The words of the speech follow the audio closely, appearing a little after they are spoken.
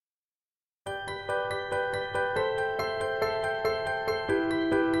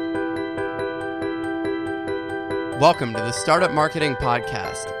Welcome to the Startup Marketing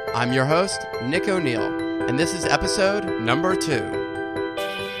Podcast. I'm your host, Nick O'Neill, and this is episode number 2.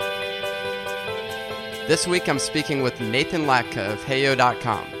 This week I'm speaking with Nathan Latka of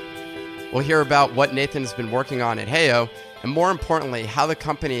Heyo.com. We'll hear about what Nathan's been working on at Heyo, and more importantly, how the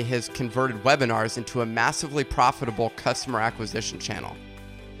company has converted webinars into a massively profitable customer acquisition channel.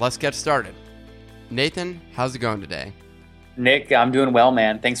 Let's get started. Nathan, how's it going today? Nick, I'm doing well,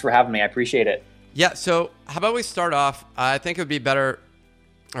 man. Thanks for having me. I appreciate it. Yeah, so how about we start off? I think it would be better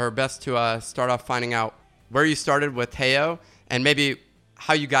or best to start off finding out where you started with Heyo and maybe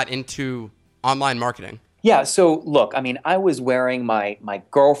how you got into online marketing. Yeah, so look, I was wearing my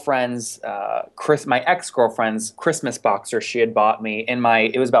girlfriend's, my ex-girlfriend's Christmas boxer she had bought me in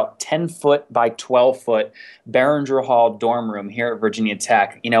it was about 10 foot by 12 foot Behringer Hall dorm room here at Virginia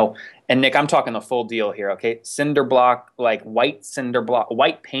Tech, and Nick, I'm talking the full deal here, okay? Cinder block, like white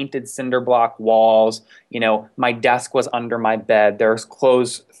painted cinder block walls. My desk was under my bed. There's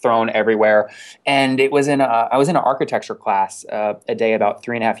clothes thrown everywhere. And I was in an architecture class a day about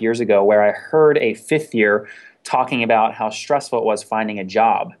 3.5 years ago where I heard a fifth year talking about how stressful it was finding a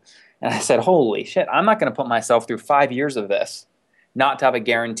job. And I said, holy shit, I'm not going to put myself through 5 years of this not to have a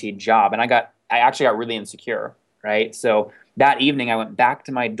guaranteed job. And I actually got really insecure, right? So that evening, I went back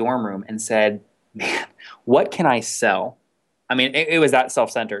to my dorm room and said, man, what can I sell? It was that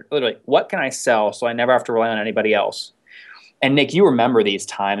self-centered. Literally, what can I sell so I never have to rely on anybody else? And Nick, you remember these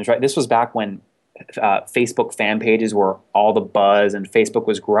times, right? This was back when Facebook fan pages were all the buzz and Facebook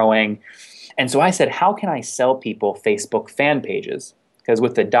was growing. And so I said, how can I sell people Facebook fan pages? Because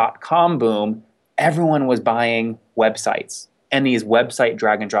with the .com boom, everyone was buying websites. And these website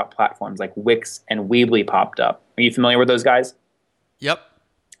drag and drop platforms like Wix and Weebly popped up. Are you familiar with those guys? Yep.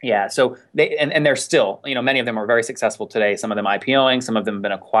 Yeah. So they're still, many of them are very successful today. Some of them IPOing, some of them have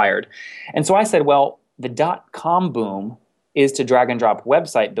been acquired. And so I said, well, the .com boom is to drag and drop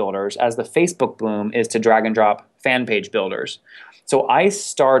website builders as the Facebook boom is to drag and drop fan page builders. So I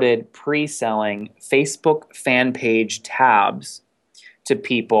started pre-selling Facebook fan page tabs to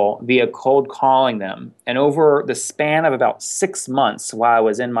people via cold calling them. And over the span of about 6 months while I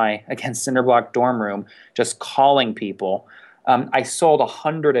was in my, again, Cinderblock dorm room, just calling people, I sold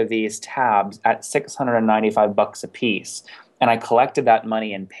 100 of these tabs at $695 a piece. And I collected that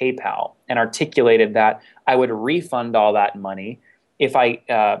money in PayPal and articulated that I would refund all that money if I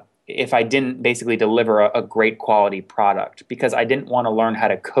didn't basically deliver a great quality product, because I didn't want to learn how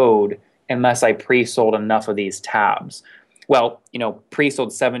to code unless I pre-sold enough of these tabs. Well,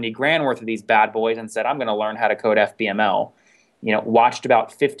 pre-sold 70 grand worth of these bad boys and said, I'm going to learn how to code FBML. Watched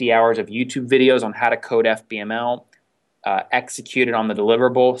about 50 hours of YouTube videos on how to code FBML, executed on the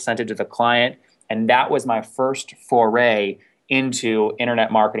deliverable, sent it to the client. And that was my first foray into internet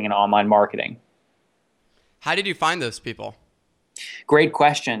marketing and online marketing. How did you find those people? Great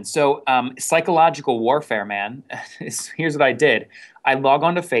question. So psychological warfare, man. Here's what I did. I log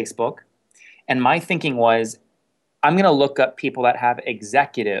on to Facebook, and my thinking was, I'm going to look up people that have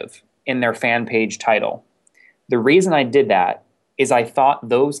executive in their fan page title. The reason I did that is I thought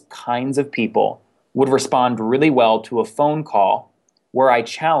those kinds of people would respond really well to a phone call where I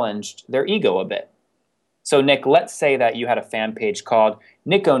challenged their ego a bit. So Nick, let's say that you had a fan page called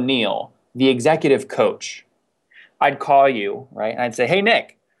Nick O'Neill, the executive coach. I'd call you, right? And I'd say, hey,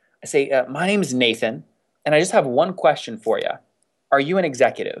 Nick, my name's Nathan, and I just have one question for you. Are you an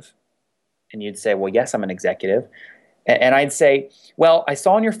executive? And you'd say, well, yes, I'm an executive. And I'd say, well, I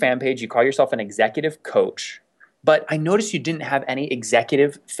saw on your fan page you call yourself an executive coach, but I noticed you didn't have any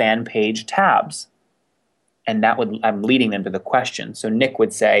executive fan page tabs. And I'm leading them to the question. So Nick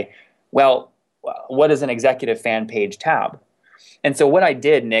would say, well, what is an executive fan page tab? And so what I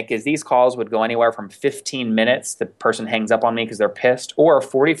did, Nick, is these calls would go anywhere from 15 minutes, the person hangs up on me because they're pissed, or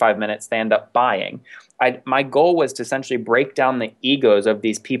 45 minutes they end up buying. My goal was to essentially break down the egos of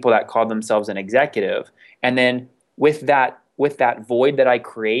these people that called themselves an executive. And then with that void that I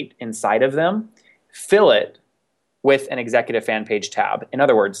create inside of them, fill it with an executive fan page tab. In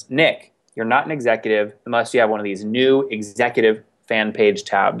other words, Nick, you're not an executive unless you have one of these new executive fan page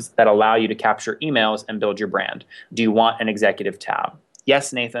tabs that allow you to capture emails and build your brand. Do you want an executive tab?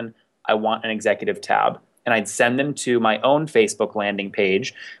 Yes, Nathan, I want an executive tab. And I'd send them to my own Facebook landing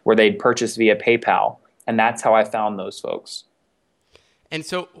page where they'd purchase via PayPal. And that's how I found those folks. And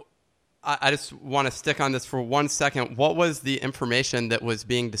so I just want to stick on this for 1 second. What was the information that was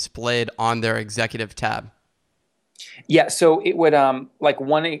being displayed on their executive tab? Yeah, so it would like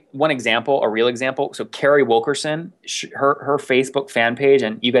one example, a real example. So Carrie Wilkerson, her Facebook fan page,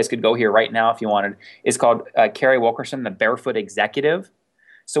 and you guys could go here right now if you wanted, is called Carrie Wilkerson, the Barefoot Executive.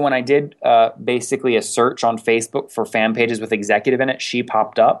 So when I did basically a search on Facebook for fan pages with executive in it, she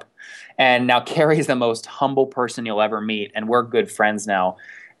popped up. And now Carrie's the most humble person you'll ever meet, and we're good friends now.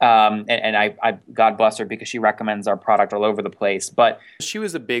 And I God bless her, because she recommends our product all over the place. But she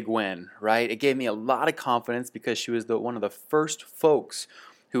was a big win, right? It gave me a lot of confidence because she was one of the first folks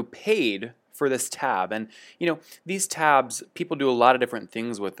who paid for this tab. And, these tabs, people do a lot of different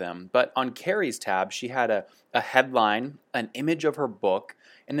things with them. But on Carrie's tab, she had a headline, an image of her book,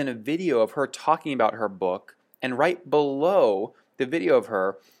 and then a video of her talking about her book. And right below the video of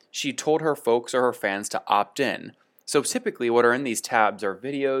her, she told her folks or her fans to opt in. So typically what are in these tabs are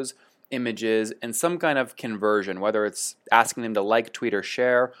videos, images, and some kind of conversion, whether it's asking them to like, tweet, or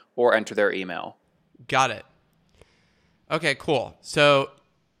share, or enter their email. Got it. Okay, cool. So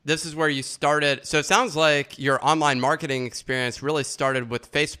this is where you started. So it sounds like your online marketing experience really started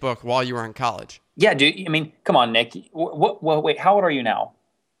with Facebook while you were in college. Yeah, dude. I mean, come on, Nick. Wait, how old are you now?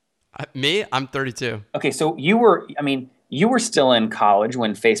 Me? I'm 32. Okay, so you were still in college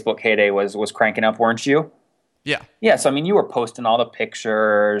when Facebook heyday was cranking up, weren't you? Yeah. Yeah, so you were posting all the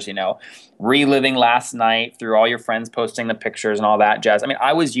pictures, reliving last night through all your friends posting the pictures and all that jazz.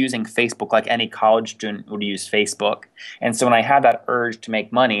 I was using Facebook like any college student would use Facebook. And so when I had that urge to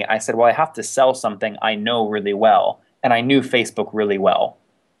make money, I said, well, I have to sell something I know really well. And I knew Facebook really well.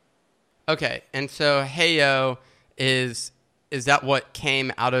 Okay, and so Heyo is that what came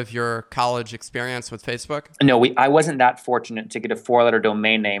out of your college experience with Facebook? No, I wasn't that fortunate to get a 4-letter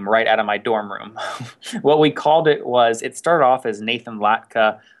domain name right out of my dorm room. What we called it it started off as Nathan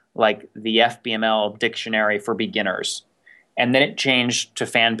Latka, like the FBML dictionary for beginners. And then it changed to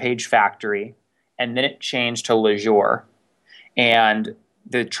Fan Page Factory. And then it changed to LeJour. And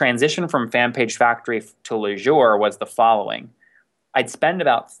the transition from Fan Page Factory to LeJour was the following. I'd spend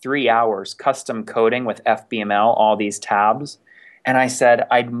about 3 hours custom coding with FBML, all these tabs. And I said,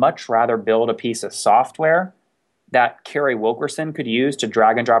 I'd much rather build a piece of software that Carrie Wilkerson could use to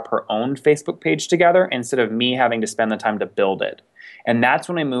drag and drop her own Facebook page together instead of me having to spend the time to build it. And that's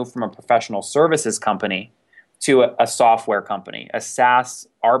when I moved from a professional services company to a software company, a SaaS,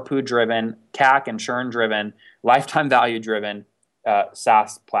 ARPU-driven, CAC and churn-driven, lifetime value-driven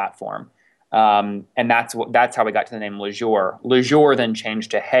SaaS platform. And that's how we got to the name LeJour. LeJour then changed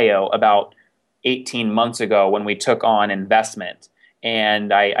to Heyo about 18 months ago when we took on investment,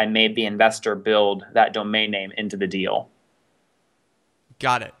 and I made the investor build that domain name into the deal.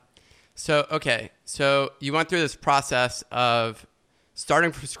 Got it. So, okay. So you went through this process of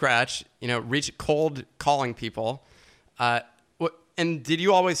starting from scratch, cold calling people. And did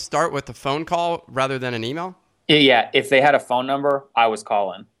you always start with a phone call rather than an email? Yeah. If they had a phone number, I was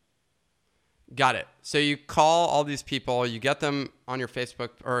calling. Got it. So you call all these people, you get them on your Facebook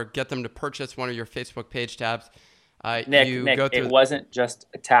or get them to purchase one of your Facebook page tabs. Nick, it wasn't just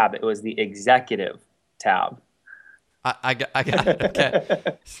a tab. It was the executive tab. I got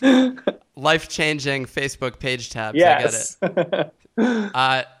it. Okay. Life-changing Facebook page tabs. Yes. I get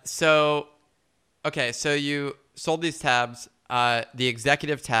it. So you sold these tabs, the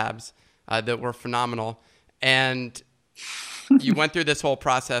executive tabs that were phenomenal. And you went through this whole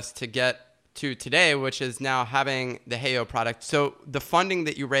process to get to today, which is now having the Heyo product. So the funding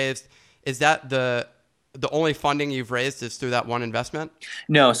that you raised, is that the only funding you've raised is through that one investment?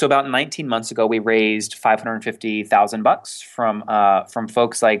 No. So about 19 months ago, we raised $550,000 from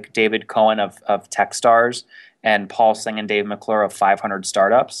folks like David Cohen of Techstars and Paul Singh and Dave McClure of 500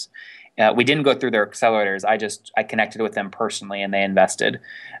 Startups. We didn't go through their accelerators. I connected with them personally, and they invested.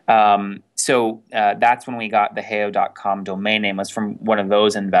 So that's when we got the Heyo.com domain name, was from one of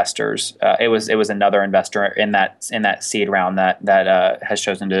those investors. It was another investor in that seed round that has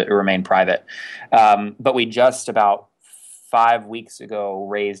chosen to remain private. But we just about 5 weeks ago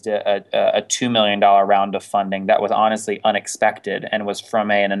raised a $2 million round of funding that was honestly unexpected and was from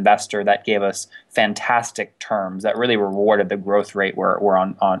an investor that gave us fantastic terms that really rewarded the growth rate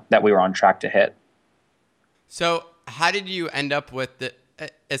that we were on track to hit. So how did you end up with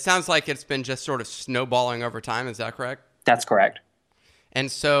it sounds like it's been just sort of snowballing over time. Is that correct? That's correct.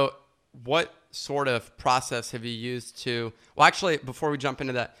 And so what sort of process have you used well, actually, before we jump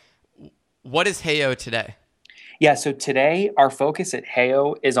into that, what is Heyo today? Yeah, so today our focus at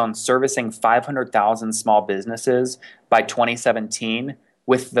Heyo is on servicing 500,000 small businesses by 2017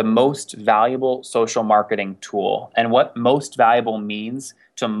 with the most valuable social marketing tool. And what most valuable means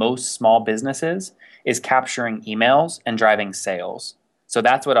to most small businesses is capturing emails and driving sales. So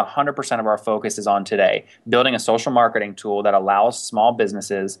that's what 100% of our focus is on today, building a social marketing tool that allows small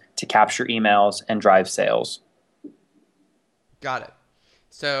businesses to capture emails and drive sales. Got it.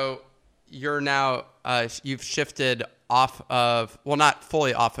 So you're now, you've shifted off of, well, not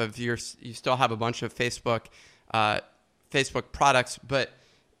fully off of, you still have a bunch of Facebook products, but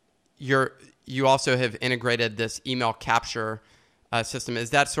you also have integrated this email capture system. Is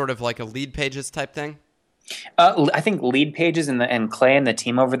that sort of like a Lead Pages type thing? I think Lead Pages and Clay and the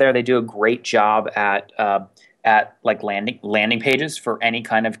team over there, they do a great job at like landing pages for any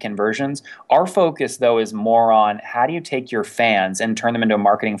kind of conversions. Our focus though is more on how do you take your fans and turn them into a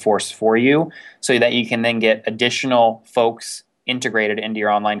marketing force for you so that you can then get additional folks integrated into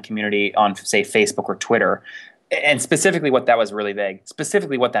your online community on, say, Facebook or Twitter. And specifically what that was really vague.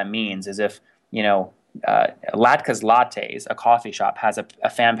 Specifically what that means is if, Latka's Lattes, a coffee shop, has a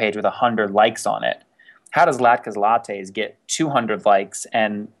fan page with 100 likes on it, how does Latka's Lattes get 200 likes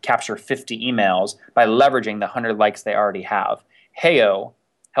and capture 50 emails by leveraging the 100 likes they already have? Heyo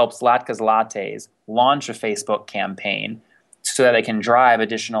helps Latka's Lattes launch a Facebook campaign so that they can drive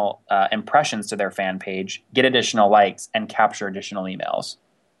additional impressions to their fan page, get additional likes, and capture additional emails.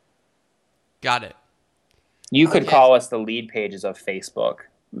 Got it. You could call us the Lead Pages of Facebook.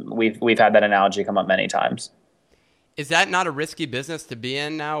 We've had that analogy come up many times. Is that not a risky business to be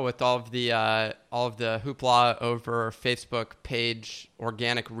in now with all of the hoopla over Facebook page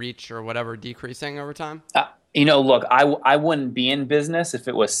organic reach or whatever decreasing over time? Look, I wouldn't be in business if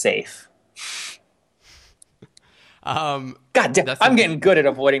it was safe. God damn, I'm getting good at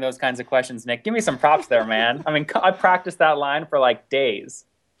avoiding those kinds of questions, Nick. Give me some props there, man. I mean, I practiced that line for like days.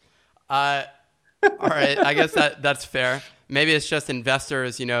 All right, I guess that's fair. Maybe it's just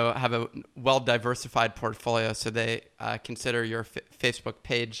investors, have a well-diversified portfolio, so they consider your Facebook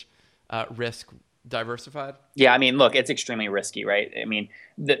page risk diversified. Yeah, I mean, look, it's extremely risky, right? I mean,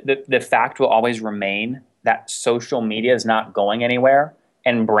 the fact will always remain that social media is not going anywhere,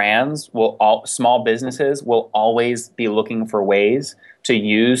 and small businesses will always be looking for ways to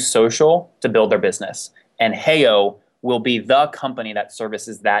use social to build their business. And Heyo will be the company that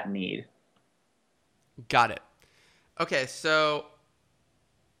services that need. Got it. Okay, so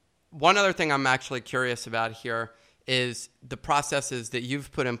one other thing I'm actually curious about here is the processes that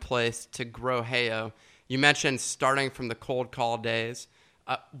you've put in place to grow Heyo. You mentioned starting from the cold call days.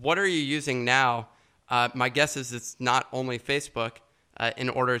 What are you using now? My guess is it's not only Facebook in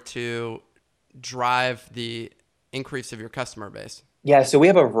order to drive the increase of your customer base. Yeah, so we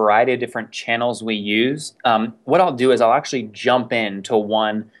have a variety of different channels we use. What I'll do is I'll actually jump into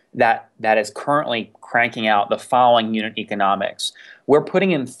one that is currently cranking out the following unit economics. We're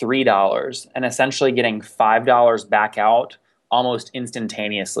putting in $3 and essentially getting $5 back out almost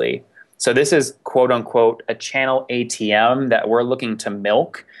instantaneously. So this is quote unquote a channel ATM that we're looking to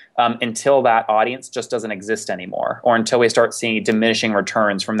milk until that audience just doesn't exist anymore, or until we start seeing diminishing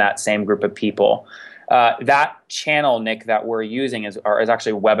returns from that same group of people. That channel, Nick, that we're using is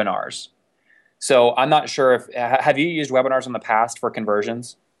actually webinars. So I'm not sure have you used webinars in the past for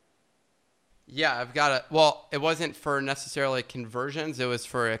conversions? Yeah, I've got it. Well, it wasn't for necessarily conversions. It was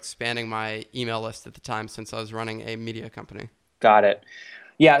for expanding my email list at the time since I was running a media company. Got it.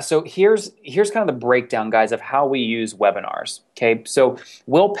 Yeah, so here's kind of the breakdown, guys, of how we use webinars. Okay, so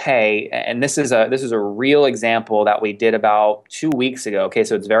we'll pay, and this is a real example that we did about 2 weeks ago. Okay,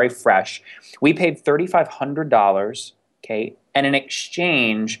 so it's very fresh. We paid $3,500. Okay, and in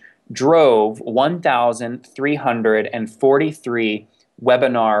exchange drove 1,343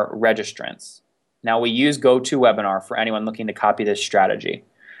 webinar registrants. Now we use GoToWebinar for anyone looking to copy this strategy.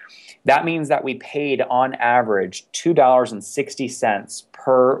 That means that we paid on average $2.60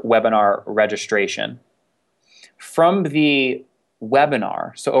 per webinar registration. From the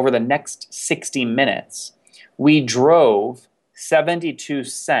webinar, so over the next 60 minutes, we drove 72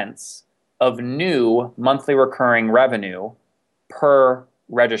 cents of new monthly recurring revenue per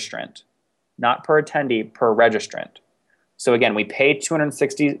registrant, not per attendee, per registrant. So again, we paid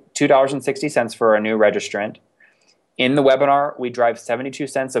 $2.60 for a new registrant. In the webinar, we drive 72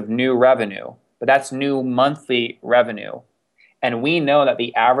 cents of new revenue, but that's new monthly revenue. And we know that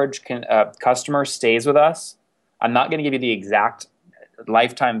the average customer stays with us. I'm not going to give you the exact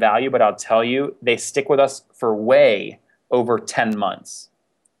lifetime value, but I'll tell you they stick with us for way over 10 months.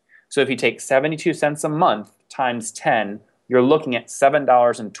 So if you take 72 cents a month times 10, you're looking at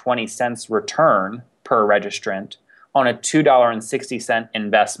 $7.20 return per registrant on a $2.60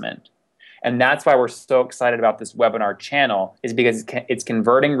 investment. And that's why we're so excited about this webinar channel, is because it's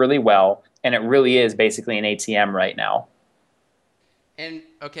converting really well, and it really is basically an ATM right now. And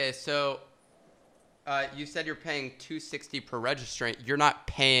okay, so you said you're paying $2.60 per registrant. You're not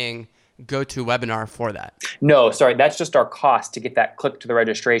paying GoToWebinar for that. No, sorry, that's just our cost to get that click to the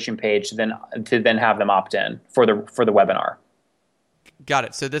registration page to then have them opt in for the webinar. Got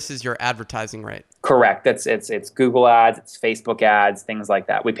it. So this is your advertising rate. Correct. It's Google ads, it's Facebook ads, things like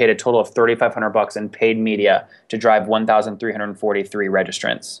that. We paid a total of $3,500 in paid media to drive 1,343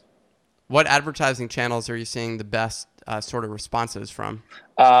 registrants. What advertising channels are you seeing the best sort of responses from?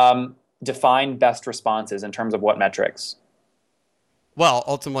 Define best responses in terms of what metrics? Well,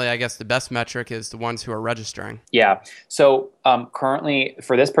 ultimately, I guess the best metric is the ones who are registering. Yeah. So currently,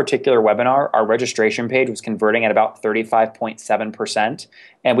 for this particular webinar, our registration page was converting at about 35.7%.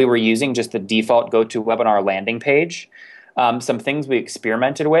 And we were using just the default GoToWebinar landing page. Some things we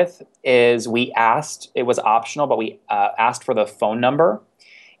experimented with is we asked, it was optional, but we asked for the phone number.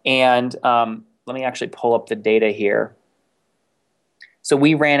 And let me actually pull up the data here. So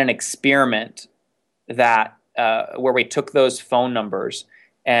we ran an experiment that where we took those phone numbers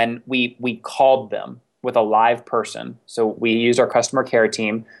and we called them with a live person. So we used our customer care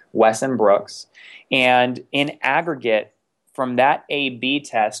team, Wes and Brooks. And in aggregate, from that A/B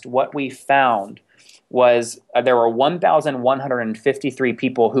test, what we found was there were 1,153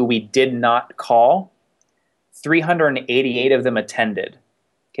 people who we did not call. 388 of them attended.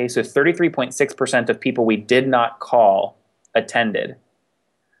 Okay, so 33.6% of people we did not call attended.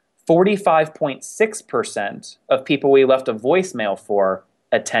 45.6% of people we left a voicemail for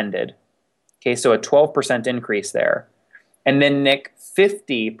attended. Okay, so a 12% increase there. And then, Nick,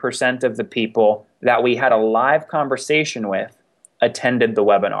 50% of the people that we had a live conversation with attended the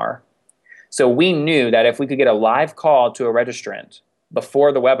webinar. So we knew that if we could get a live call to a registrant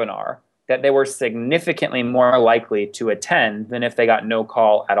before the webinar, that they were significantly more likely to attend than if they got no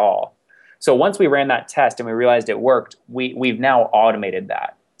call at all. So once we ran that test and we realized it worked, we've now automated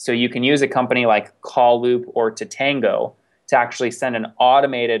that. So you can use a company like CallLoop or Tatango to actually send an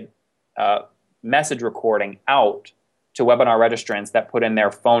automated message recording out to webinar registrants that put in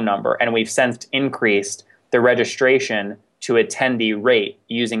their phone number. And we've since increased the registration to attendee rate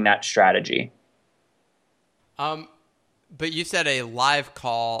using that strategy. But you said a live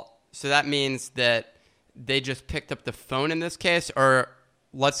call, so that means that they just picked up the phone in this case? Or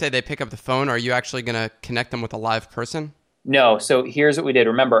let's say they pick up the phone, are you actually going to connect them with a live person? No. So here's what we did.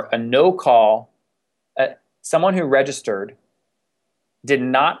 Remember, a no call, someone who registered did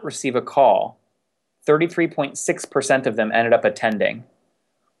not receive a call. 33.6% of them ended up attending.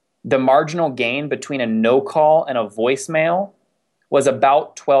 The marginal gain between a no call and a voicemail was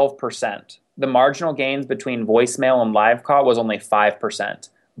about 12%. The marginal gains between voicemail and live call was only 5%.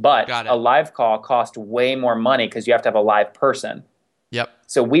 But a live call cost way more money because you have to have a live person. Yep.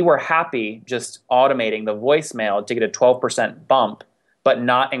 So we were happy just automating the voicemail to get a 12% bump, but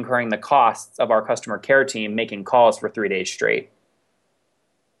not incurring the costs of our customer care team making calls for 3 days straight.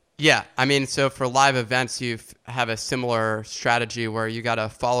 Yeah. I mean, so for live events, you have a similar strategy where you got to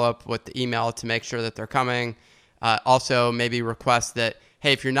follow up with the email to make sure that they're coming. Also, maybe request that,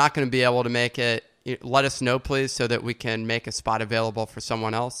 hey, if you're not going to be able to make it, let us know, please, so that we can make a spot available for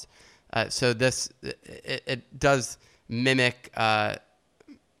someone else. So this, it does mimic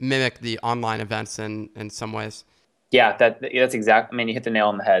the online events in some ways. Yeah, that's exactly. I mean, you hit the nail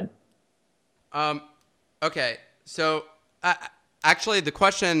on the head. Okay, so actually, the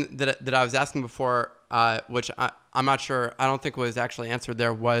question that I was asking before, which I'm not sure, I don't think was actually answered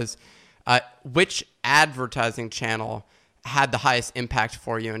there, was which advertising channel had the highest impact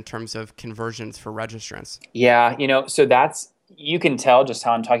for you in terms of conversions for registrants? Yeah, so you can tell just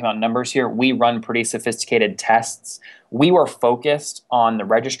how I'm talking about numbers here. We run pretty sophisticated tests. We were focused on the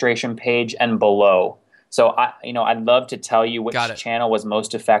registration page and below. So I'd love to tell you which channel was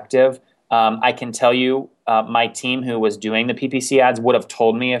most effective. I can tell you my team who was doing the PPC ads would have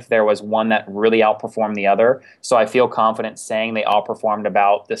told me if there was one that really outperformed the other. So I feel confident saying they all performed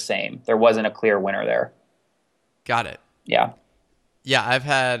about the same. There wasn't a clear winner there. Got it. Yeah. Yeah, I've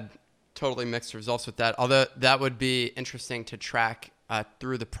had totally mixed results with that. Although that would be interesting to track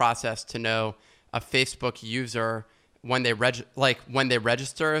through the process to know a Facebook user when they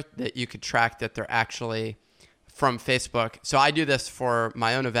register, that you could track that they're actually from Facebook. So I do this for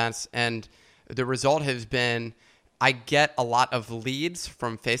my own events, and the result has been I get a lot of leads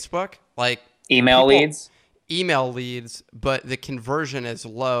from Facebook, like email leads, but the conversion is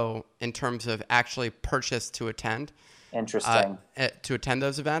low in terms of actually purchase to attend. Interesting. To attend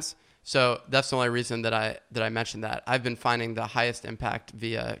those events. So that's the only reason that I mentioned that. I've been finding the highest impact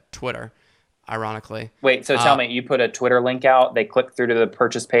via Twitter, ironically. Wait, so tell me, you put a Twitter link out, they click through to the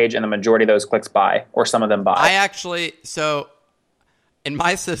purchase page, and the majority of those clicks buy, or some of them buy? So in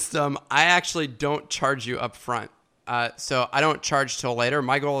my system, I actually don't charge you up front. So I don't charge till later.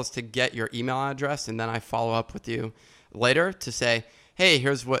 My goal is to get your email address, and then I follow up with you later to say, hey,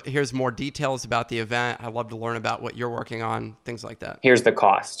 here's more details about the event. I'd love to learn about what you're working on, things like that. Here's the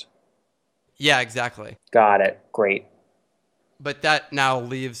cost. Yeah, exactly. Got it. Great. But that now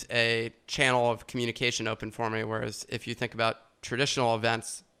leaves a channel of communication open for me. Whereas if you think about traditional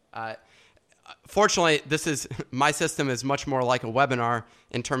events, fortunately, my system is much more like a webinar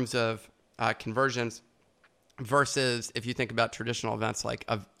in terms of conversions versus if you think about traditional events like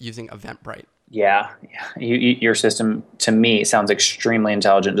using Eventbrite. Yeah. Your system, to me, sounds extremely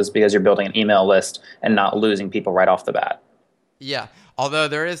intelligent just because you're building an email list and not losing people right off the bat. Yeah. Although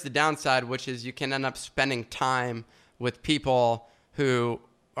there is the downside, which is you can end up spending time with people who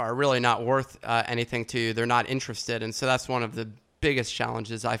are really not worth anything to you. They're not interested. And so that's one of the biggest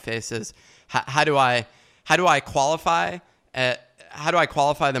challenges I face is how do I qualify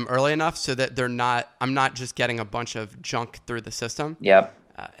them early enough so that I'm not just getting a bunch of junk through the system. Yep.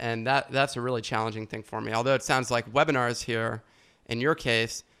 And that's a really challenging thing for me. Although it sounds like webinars here, in your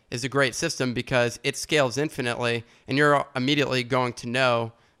case, is a great system because it scales infinitely, and you're immediately going to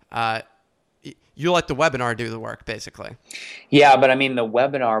know. You let the webinar do the work, basically. Yeah, but I mean, the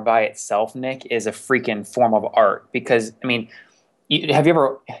webinar by itself, Nick, is a freaking form of art because, I mean,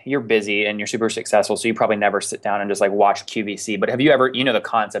 you're busy and you're super successful, so you probably never sit down and just like watch QVC, but have you ever, you know the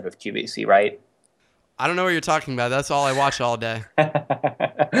concept of QVC, right? I don't know what you're talking about. That's all I watch all day.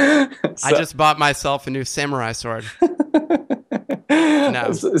 I just bought myself a new samurai sword.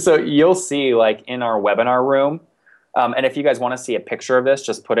 No. So you'll see like in our webinar room, and if you guys want to see a picture of this,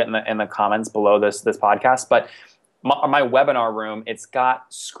 just put it in the comments below this podcast. But my webinar room, it's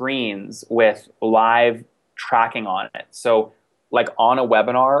got screens with live tracking on it. So like on a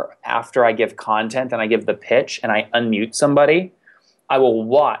webinar, after I give content and I give the pitch and I unmute somebody, I will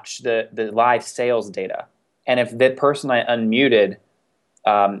watch the live sales data. And if the person I unmuted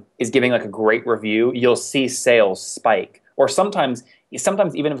is giving like a great review, you'll see sales spike. Or sometimes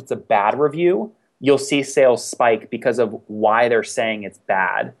even if it's a bad review, you'll see sales spike because of why they're saying it's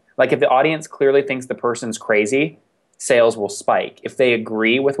bad. Like if the audience clearly thinks the person's crazy, sales will spike. If they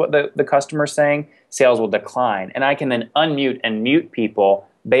agree with what the customer's saying, sales will decline. And I can then unmute and mute people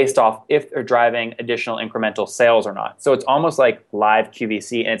based off if they're driving additional incremental sales or not. So it's almost like live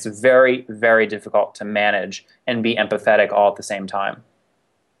QVC, and it's very, very difficult to manage and be empathetic all at the same time.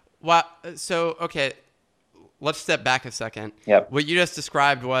 Well, so, okay, let's step back a second. Yep. What you just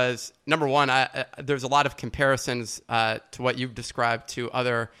described was, number one, there's a lot of comparisons to what you've described to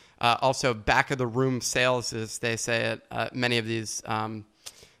other, also back-of-the-room sales, as they say at many of these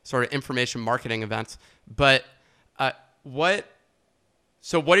sort of information marketing events. But what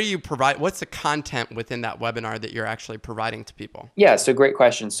are you what's the content within that webinar that you're actually providing to people? Yeah, so great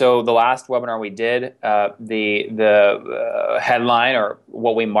question. So the last webinar we did, the headline or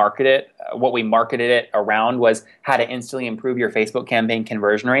what we marketed it around was how to instantly improve your Facebook campaign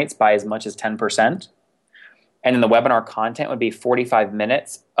conversion rates by as much as 10%. And then the webinar content would be 45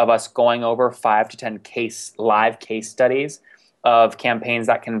 minutes of us going over 5 to 10 live case studies of campaigns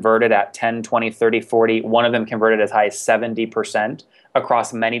that converted at 10, 20, 30, 40. One of them converted as high as 70%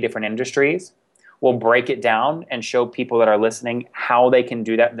 across many different industries. We'll break it down and show people that are listening how they can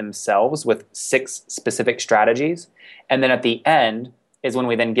do that themselves with 6 specific strategies. And then at the end is when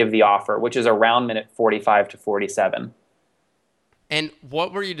we then give the offer, which is around minute 45 to 47. And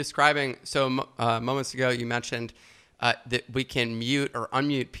what were you describing? So moments ago, you mentioned that we can mute or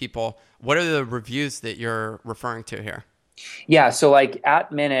unmute people. What are the reviews that you're referring to here? Yeah, so like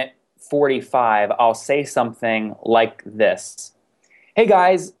at minute 45, I'll say something like this. Hey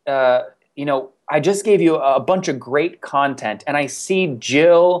guys, I just gave you a bunch of great content, and I see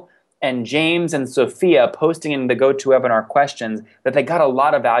Jill and James and Sophia posting in the GoToWebinar questions that they got a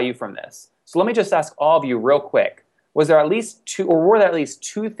lot of value from this. So let me just ask all of you real quick. Were there at least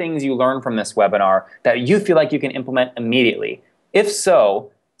two things you learned from this webinar that you feel like you can implement immediately? If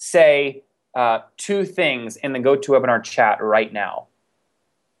so, say 2 things in the GoToWebinar chat right now.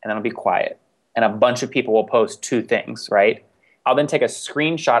 And then it'll be quiet. And a bunch of people will post 2 things, right? I'll then take a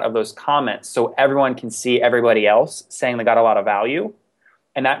screenshot of those comments so everyone can see everybody else saying they got a lot of value.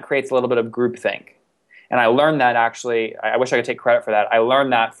 And that creates a little bit of groupthink. And I learned that actually, I wish I could take credit for that. I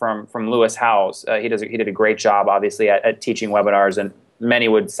learned that from Lewis Howes. He did a great job, obviously, at teaching webinars, and many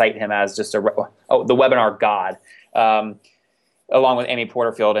would cite him as just the webinar god, along with Amy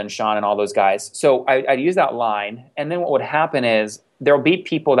Porterfield and Sean and all those guys. So I'd use that line, and then what would happen is there'll be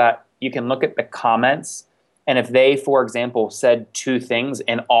people that you can look at the comments, and if they, for example, said 2 things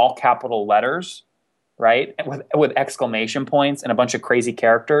in all capital letters, right, with exclamation points and a bunch of crazy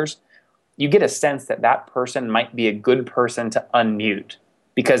characters, you get a sense that that person might be a good person to unmute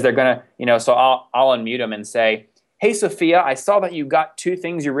because they're going to, so I'll unmute them and say, hey, Sophia, I saw that you got 2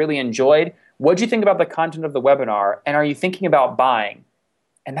 things you really enjoyed. What'd you think about the content of the webinar? And are you thinking about buying?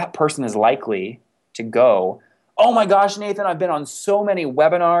 And that person is likely to go, oh my gosh, Nathan, I've been on so many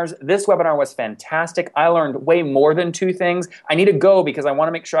webinars. This webinar was fantastic. I learned way more than 2 things. I need to go because I want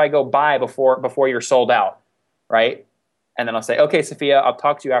to make sure I go buy before you're sold out, right? And then I'll say, okay, Sophia, I'll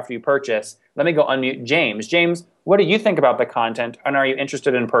talk to you after you purchase. Let me go unmute James. James, what do you think about the content, and are you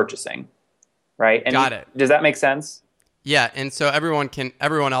interested in purchasing? Right? And Got it. Does that make sense? Yeah, and so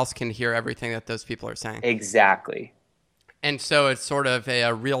everyone else can hear everything that those people are saying. Exactly. And so it's sort of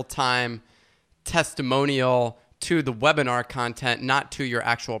a real-time testimonial to the webinar content, not to your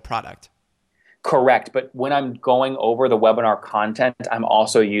actual product. Correct. But when I'm going over the webinar content, I'm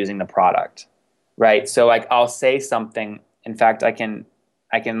also using the product, right? So like I'll say something. In fact, I'm going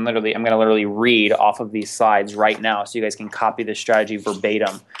to literally read off of these slides right now so you guys can copy the strategy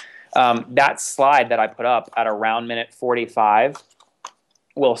verbatim. That slide that I put up at around minute 45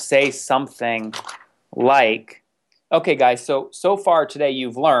 will say something like, okay, guys, so far today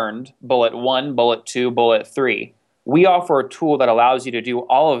you've learned bullet 1, bullet 2, bullet 3. We offer a tool that allows you to do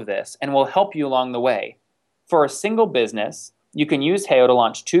all of this and will help you along the way. For a single business, you can use Heyo to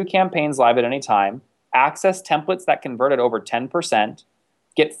launch 2 campaigns live at any time, access templates that convert at over 10%,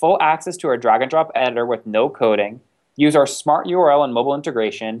 get full access to our drag and drop editor with no coding, use our smart URL and mobile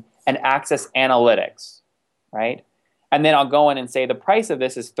integration, and access analytics, right? And then I'll go in and say the price of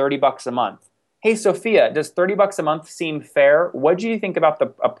this is $30 a month. Hey, Sophia, does $30 a month seem fair? What do you think about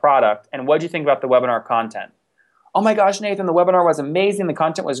a product, and what do you think about the webinar content? Oh my gosh, Nathan, the webinar was amazing. The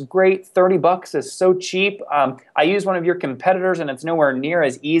content was great. $30 is so cheap. I use one of your competitors, and it's nowhere near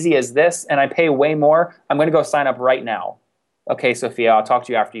as easy as this, and I pay way more. I'm going to go sign up right now. Okay, Sophia, I'll talk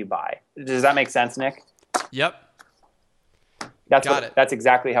to you after you buy. Does that make sense, Nick? Yep. That's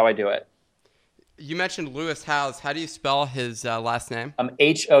exactly how I do it. You mentioned Lewis Howes. How do you spell his last name?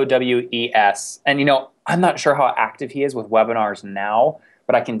 Howes. And, I'm not sure how active he is with webinars now,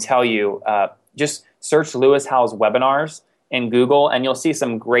 but I can tell you, just search Lewis Howes webinars in Google, and you'll see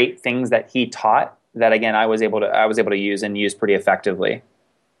some great things that he taught that, again, I was able to use pretty effectively.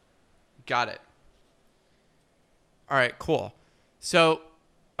 Got it. All right, cool. So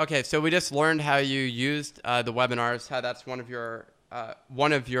we just learned how you used the webinars, how that's one of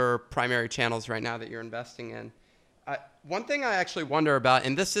your primary channels right now that you're investing in. One thing I actually wonder about,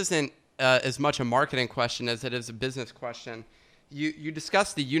 and this isn't as much a marketing question as it is a business question, you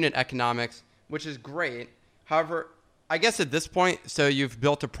discussed the unit economics, which is great. However, I guess at this point, so you've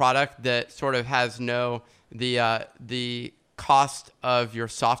built a product that sort of has the cost of your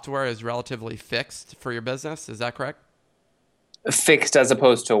software is relatively fixed for your business. Is that correct? Fixed as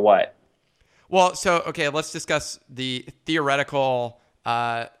opposed to what? Well, let's discuss the theoretical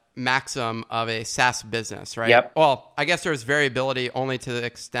maxim of a SaaS business, right? Yep. Well, I guess there's variability only to the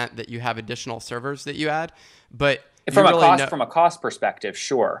extent that you have additional servers that you add, but from a cost perspective,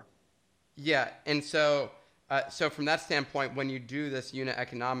 sure. Yeah, and so from that standpoint, when you do this unit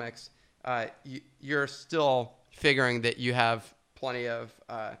economics, you're still figuring that you have plenty of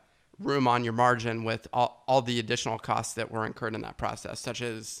room on your margin with all the additional costs that were incurred in that process, such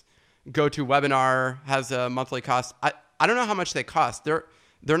as GoToWebinar has a monthly cost. I don't know how much they cost. They're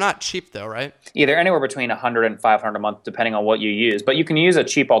not cheap though, right? Yeah, they're anywhere between $100 and $500 a month, depending on what you use. But you can use a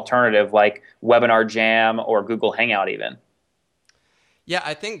cheap alternative like Webinar Jam or Google Hangout even. Yeah,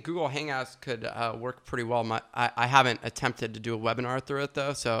 I think Google Hangouts could work pretty well. I haven't attempted to do a webinar through it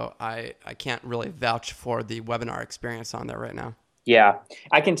though, so I can't really vouch for the webinar experience on there right now. Yeah,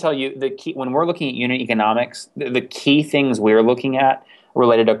 I can tell you the key when we're looking at unit economics, the key things we're looking at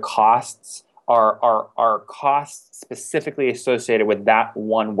related to costs are costs specifically associated with that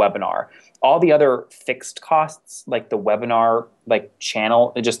one webinar. All the other fixed costs, like the webinar, like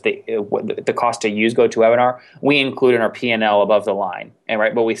channel, just the cost to use GoToWebinar, we include in our P&L above the line, and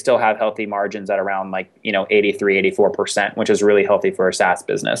right, but we still have healthy margins at around 83, 84%, which is really healthy for a SaaS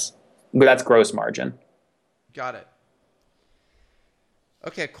business. But that's gross margin. Got it.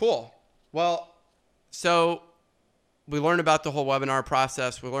 Okay, cool. Well, so we learned about the whole webinar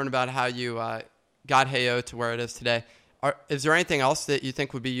process. We learned about how you got Heyo to where it is today. Is there anything else that you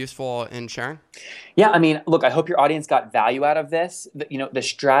think would be useful in sharing? Yeah, I mean, look, I hope your audience got value out of this. The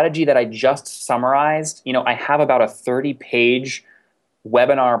strategy that I just summarized, I have about a 30-page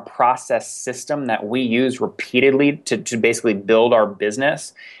webinar process system that we use repeatedly to basically build our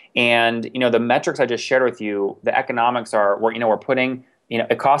business. And, the metrics I just shared with you, the economics are, we're putting,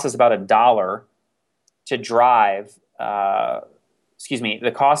 it costs us about $1 to drive,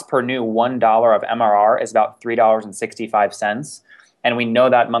 the cost per new $1 of MRR is about $3.65. And we know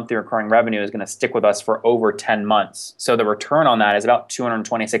that monthly recurring revenue is going to stick with us for over 10 months. So the return on that is about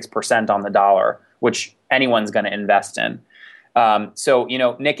 226% on the dollar, which anyone's going to invest in. So,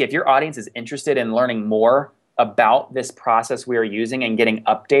 Nick, if your audience is interested in learning more about this process we are using and getting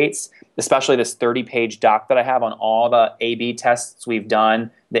updates, especially this 30-page doc that I have on all the A/B tests we've done,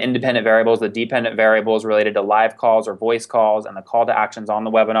 the independent variables, the dependent variables related to live calls or voice calls, and the call to actions on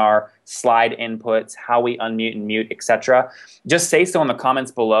the webinar, slide inputs, how we unmute and mute, etc. Just say so in the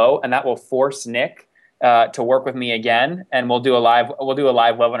comments below, and that will force Nick to work with me again, and we'll do a live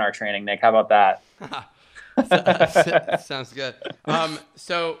webinar training. Nick, how about that? Sounds good.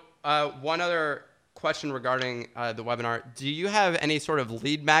 So one other question regarding the webinar. Do you have any sort of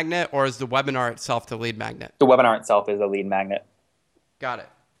lead magnet, or is the webinar itself the lead magnet? The webinar itself is a lead magnet. Got it.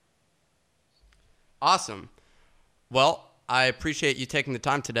 Awesome. Well, I appreciate you taking the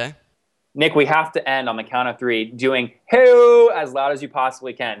time today. Nick, we have to end on the count of 3 doing hey-o as loud as you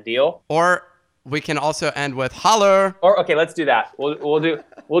possibly can. Deal? Or we can also end with holler. Or okay, let's do that. We'll do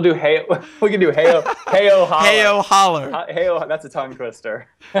hey. We can do hey-o holler. Hey-o holler. Hey-o, that's a tongue twister.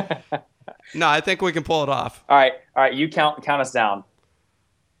 No, I think we can pull it off. All right. You count us down.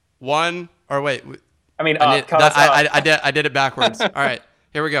 1 or wait. I mean, count us up. I did it backwards. All right,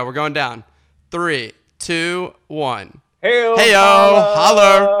 here we go. We're going down. 3, 2, 1. Hey-o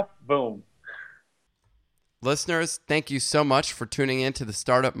holler. Boom. Listeners, thank you so much for tuning in to the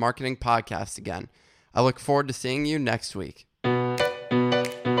Startup Marketing Podcast again. I look forward to seeing you next week.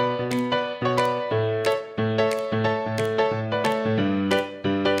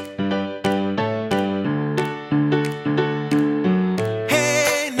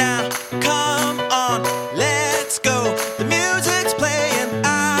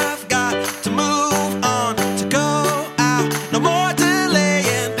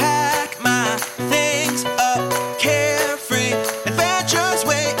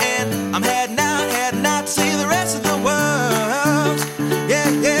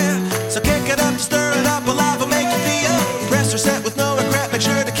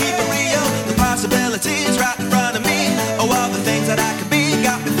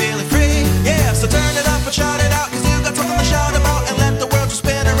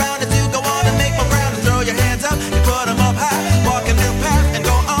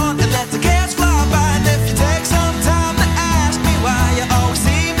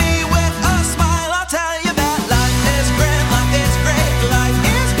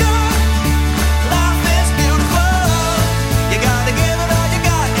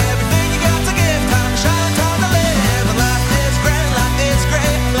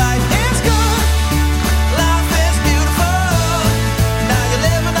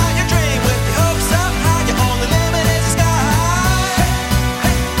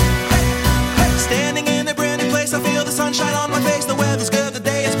 Sunshine on my face, the weather's good, the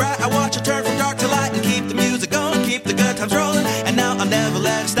day is bright. I watch it turn from dark to light and keep the music going, keep the good times rolling.